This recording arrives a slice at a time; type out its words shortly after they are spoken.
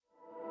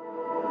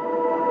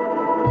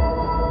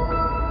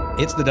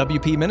It's the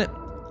WP Minute.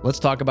 Let's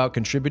talk about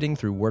contributing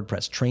through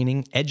WordPress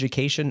training,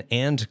 education,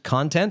 and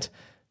content.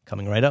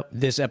 Coming right up.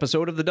 This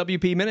episode of the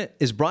WP Minute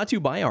is brought to you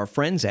by our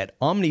friends at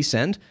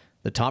OmniSend,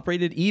 the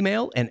top-rated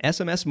email and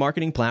SMS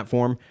marketing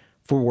platform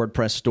for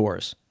WordPress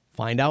stores.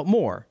 Find out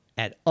more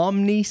at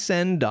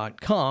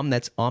omnisend.com.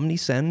 That's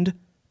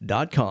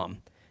omnisend.com.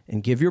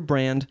 And give your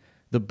brand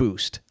the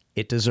boost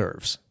it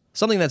deserves.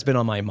 Something that's been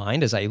on my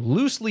mind as I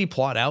loosely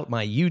plot out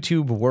my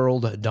YouTube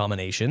world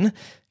domination,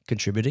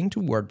 contributing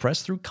to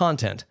WordPress through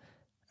content.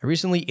 I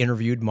recently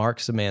interviewed Mark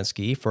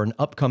Szymanski for an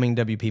upcoming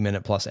WP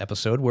Minute Plus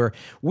episode where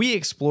we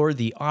explored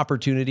the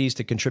opportunities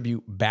to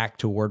contribute back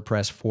to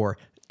WordPress for,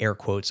 air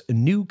quotes,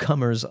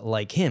 newcomers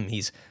like him.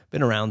 He's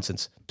been around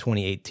since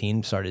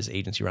 2018, started his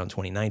agency around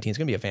 2019. It's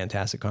going to be a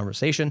fantastic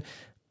conversation.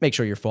 Make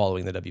sure you're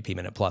following the WP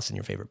Minute Plus in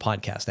your favorite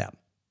podcast app.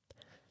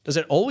 Does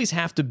it always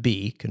have to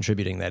be,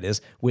 contributing that is,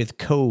 with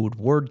code,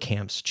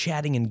 WordCamps,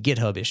 chatting, and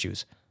GitHub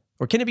issues?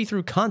 Or can it be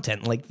through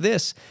content like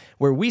this,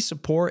 where we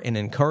support and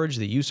encourage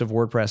the use of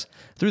WordPress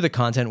through the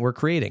content we're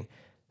creating?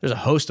 There's a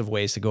host of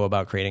ways to go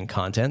about creating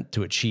content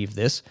to achieve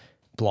this.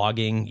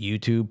 Blogging,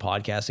 YouTube,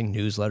 podcasting,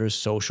 newsletters,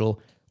 social,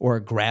 or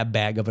a grab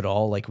bag of it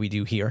all like we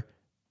do here.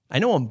 I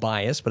know I'm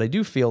biased, but I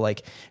do feel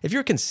like if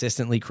you're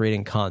consistently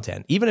creating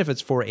content, even if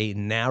it's for a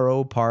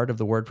narrow part of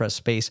the WordPress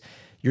space,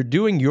 you're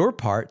doing your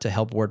part to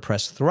help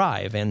WordPress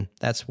thrive, and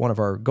that's one of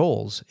our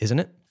goals, isn't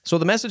it? So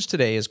the message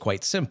today is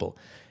quite simple.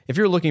 If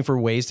you're looking for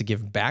ways to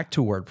give back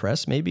to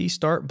WordPress, maybe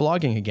start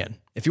blogging again.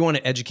 If you want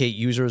to educate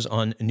users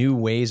on new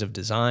ways of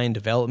design,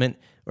 development,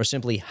 or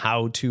simply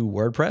how to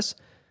WordPress,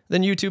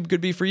 then YouTube could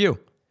be for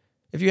you.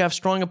 If you have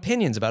strong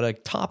opinions about a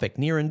topic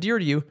near and dear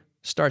to you,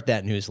 start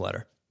that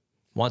newsletter.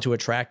 Want to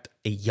attract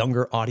a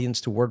younger audience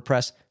to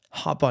WordPress?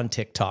 Hop on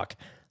TikTok.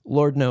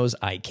 Lord knows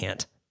I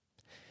can't.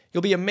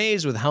 You'll be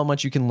amazed with how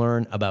much you can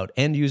learn about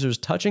end users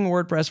touching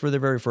WordPress for the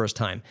very first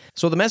time.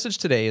 So the message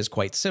today is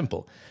quite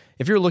simple.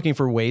 If you're looking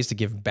for ways to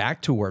give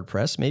back to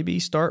WordPress, maybe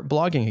start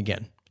blogging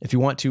again. If you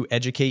want to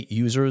educate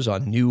users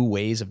on new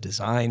ways of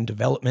design,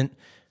 development,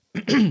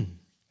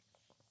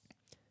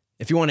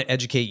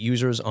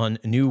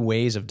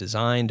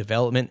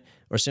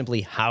 or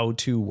simply how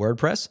to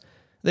WordPress,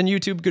 then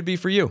YouTube could be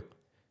for you.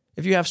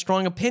 If you have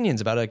strong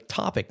opinions about a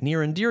topic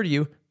near and dear to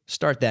you,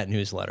 start that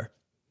newsletter.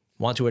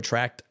 Want to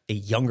attract a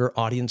younger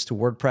audience to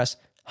WordPress?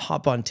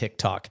 Hop on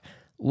TikTok.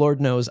 Lord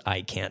knows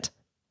I can't.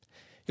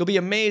 You'll be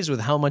amazed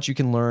with how much you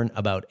can learn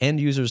about end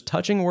users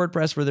touching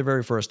WordPress for the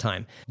very first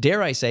time.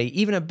 Dare I say,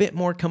 even a bit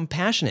more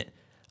compassionate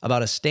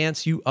about a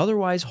stance you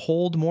otherwise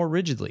hold more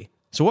rigidly.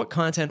 So what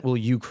content will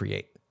you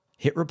create?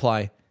 Hit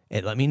reply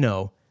and let me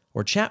know,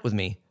 or chat with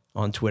me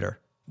on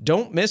Twitter.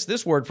 Don't miss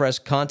this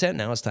WordPress content.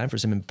 Now it's time for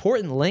some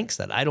important links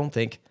that I don't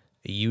think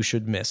you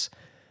should miss.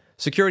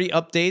 Security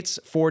updates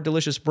for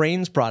Delicious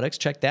Brains products.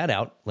 Check that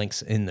out.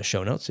 Links in the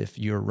show notes if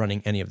you're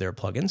running any of their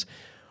plugins.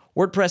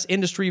 WordPress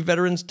industry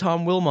veterans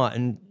Tom Wilmot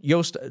and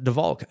Joost de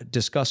Valk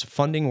discuss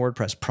funding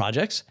WordPress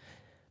projects.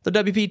 The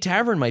WP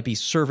Tavern might be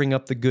serving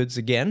up the goods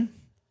again.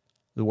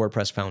 The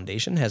WordPress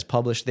Foundation has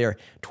published their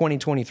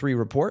 2023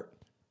 report.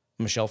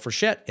 Michelle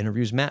Frechette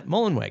interviews Matt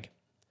Mullenweg.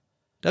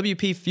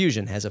 WP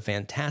Fusion has a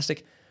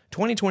fantastic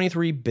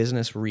 2023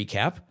 business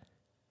recap.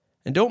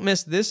 And don't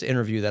miss this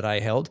interview that I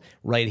held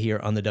right here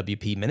on the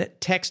WP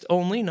Minute. Text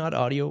only, not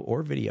audio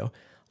or video.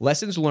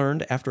 Lessons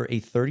learned after a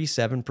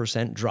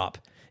 37% drop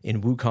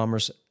in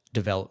WooCommerce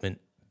development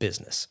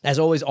business. As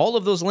always, all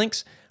of those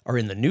links are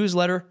in the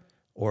newsletter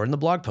or in the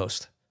blog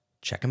post.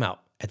 Check them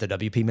out at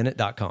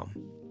thewpminute.com.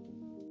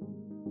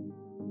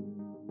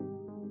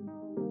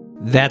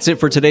 That's it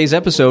for today's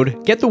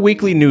episode. Get the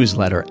weekly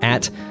newsletter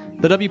at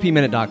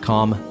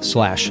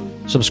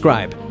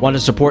thewpminute.com/subscribe. Want to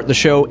support the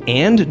show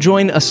and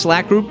join a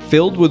Slack group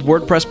filled with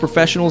WordPress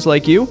professionals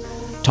like you?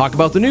 Talk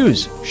about the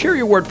news, share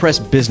your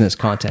WordPress business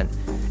content,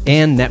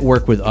 and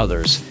network with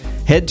others.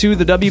 Head to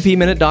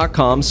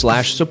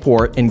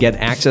thewpminute.com/support and get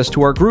access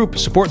to our group.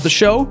 Support the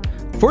show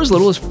for as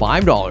little as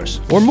 $5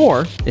 or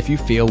more if you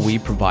feel we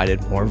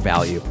provided more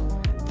value.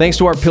 Thanks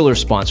to our pillar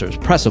sponsors,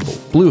 Pressable,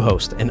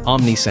 Bluehost, and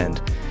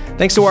OmniSend.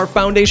 Thanks to our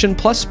Foundation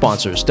Plus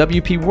sponsors,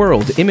 WP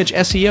World, Image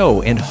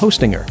SEO, and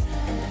Hostinger.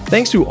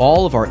 Thanks to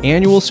all of our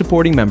annual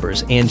supporting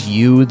members and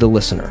you, the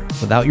listener.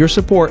 Without your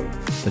support,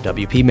 the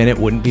WP Minute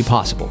wouldn't be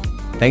possible.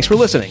 Thanks for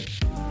listening.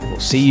 We'll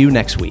see you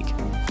next week.